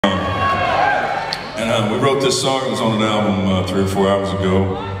We wrote this song, it was on an album 3 or 4 hours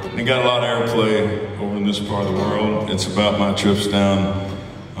ago, and it got a lot of airplay over in this part of the world. It's about my trips down.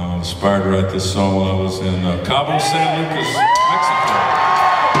 Inspired to write this song while I was in Cabo, San Lucas, Mexico.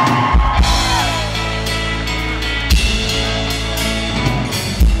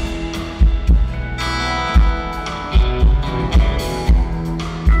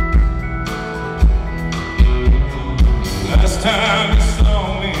 Last time you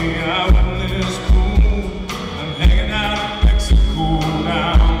saw me, I wasn't this cool. I'm hanging out in Mexico,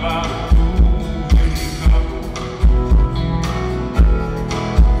 down by the pool in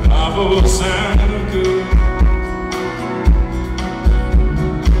Cabo, San Lucas.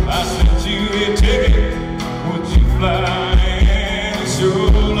 I sent you a ticket, would you fly in?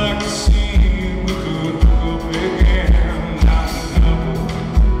 Sure like to see you, we could hook up again down in Cabo.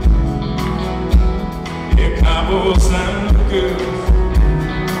 Yeah, Cabo, San Lucas.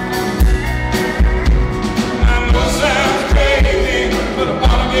 I know it sounds crazy, but I'm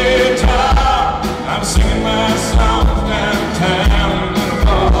on a guitar. I'm singing my songs downtown in a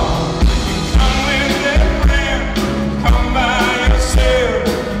bar. You come with that friend, come by yourself,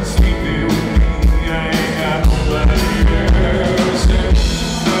 and sleep here with me. I ain't got nobody else.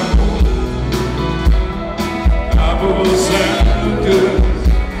 Cabo, San Lucas.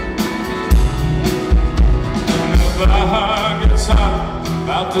 And my heart gets hot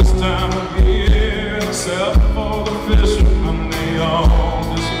about this time of year, except for the fishermen, they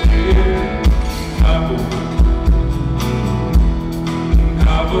all disappear. Cabo,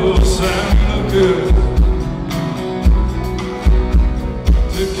 Cabo, San Lucas.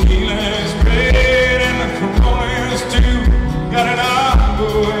 Tequila's great and the Corona's too. Got it all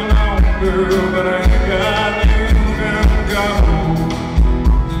going on, girl, but I ain't got you down Cabo.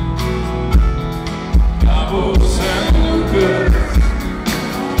 Cabo, San Lucas.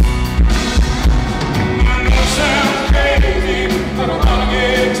 I know it sounds crazy, but I'm on a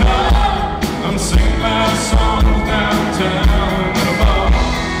guitar. I'm singing my songs downtown in a bar.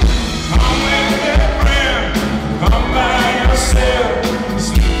 Come with that friend, come by yourself,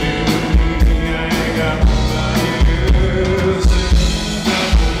 sleep here with me. I ain't got nobody else.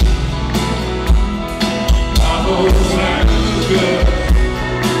 Cabo, San Lucas.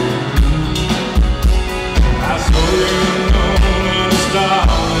 I saw you known in a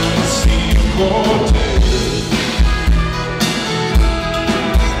starlit sea quartet.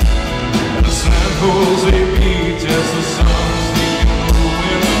 And the San Jose beach as the sun's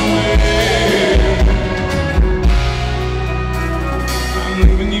moving away. I'm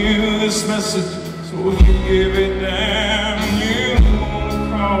leaving you this message, so if you give it down, you wanna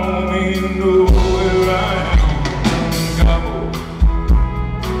call me, you know where I am.